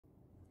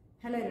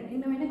Hello, in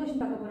the question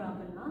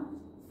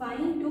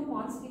find two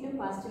consecutive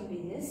positive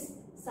integers.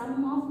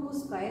 Sum of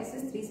whose squares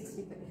is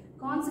 365.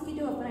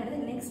 Consecutive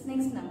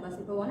next numbers.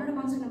 If one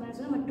consecutive number is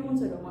 2.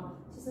 So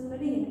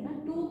similarly,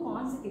 two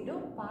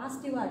consecutive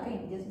positive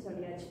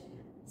integers.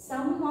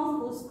 Sum of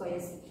whose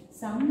squares.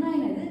 Sum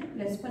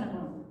is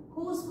plus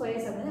whose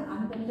squares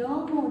and the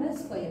term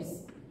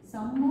squares.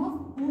 Sum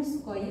of whose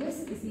squares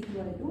is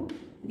equal to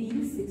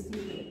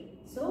 365.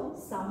 So,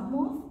 sum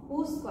of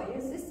whose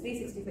squares is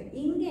 365.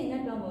 Inge enna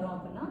term varum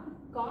appadina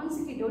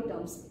consecutive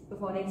terms. So,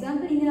 for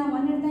example, inga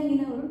 1 edutha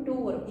inga oru 2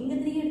 varum. Inga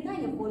 3 edutha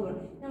inga 4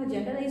 varum. Nama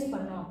generalize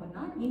pannom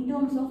appadina in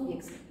terms of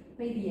x.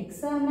 Ipo idu x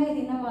ana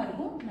idu enna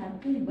irukum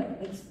nothing but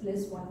x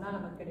plus 1 na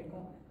namakku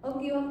kedaikum.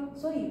 Okay va?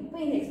 So, ipo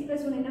indha x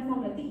plus 1 enna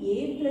form irukku a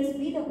plus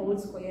b the whole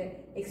square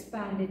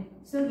expanded.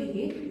 So, we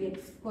get x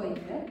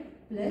square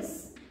plus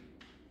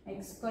x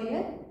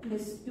square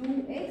plus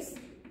 2x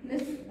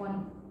plus 1.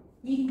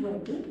 Equal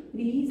to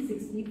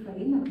 365.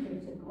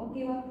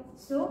 Okay,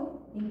 so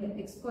in the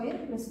x square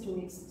plus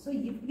 2x. So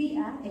if we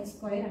add x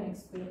square and x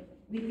square,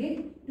 we get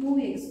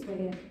 2x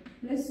square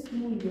plus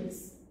 2x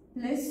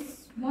plus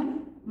 1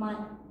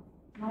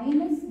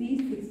 minus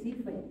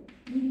 365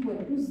 equal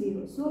to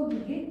 0. So we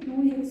get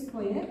 2x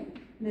square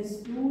plus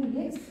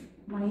 2x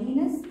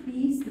minus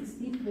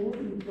 364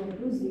 equal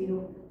to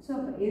 0. So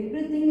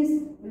everything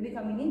will be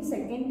coming in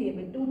second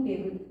table, 2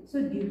 table. So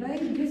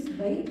divide this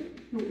by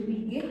 2, we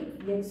get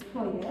x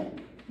square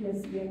plus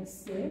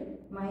x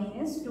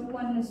minus 2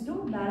 1 is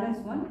 2, balance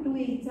 1, 2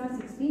 8s are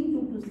 16,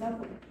 2 2s are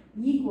 4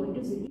 equal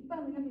to 0. Now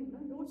we have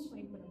roots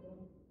find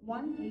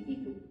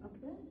 182.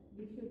 After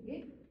we should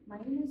get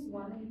minus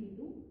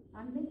 182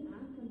 and then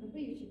add from the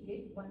way you should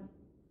get 1.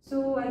 So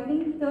I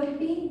think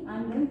 13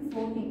 and then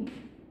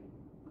 14.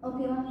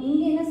 Okay,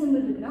 inge enna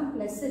symbol irukna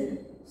plus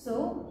irukku. So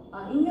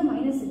inga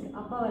minus irukku.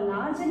 Appo a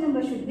larger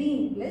number should be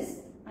in plus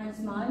and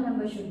small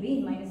number should be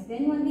in minus.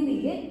 Then only we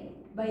get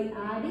by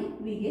adding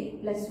we get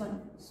plus 1.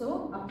 So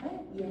after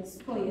x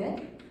square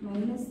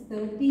minus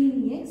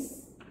 13x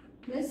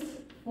plus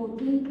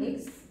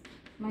 14x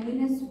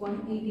minus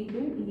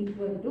 182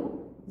 equal to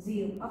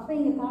 0. After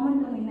inga common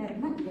term enna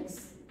irukna x.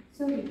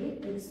 So we get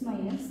x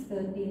minus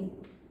 13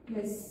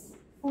 plus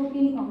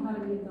 14 common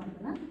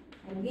irukna.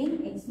 Again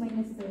x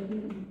minus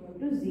 13 equal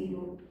to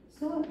 0.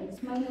 So x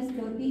minus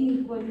 13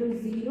 equal to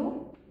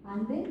 0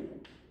 and then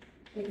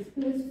x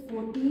plus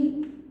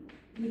 14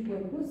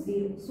 equal to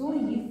 0. So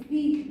if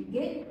we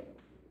get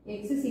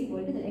x is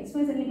equal to, the x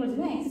minus 13 equal to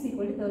 0, x is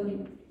equal to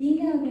 13.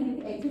 Here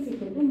x is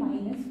equal to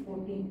minus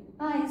 14.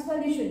 X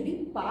value should be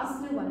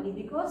positive only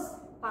because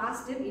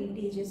positive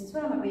integers. So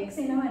x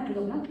is 13.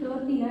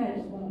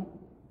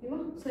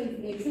 So if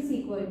x is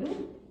equal to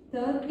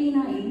 13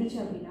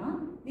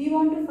 we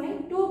want to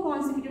find two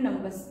consecutive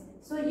numbers.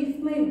 So if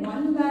my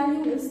one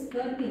value is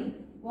 13,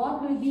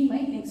 what will be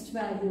my next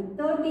value?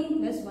 13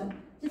 plus 1,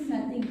 just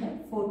nothing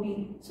but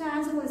 14. So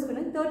answer was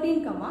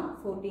 13,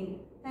 14.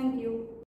 Thank you.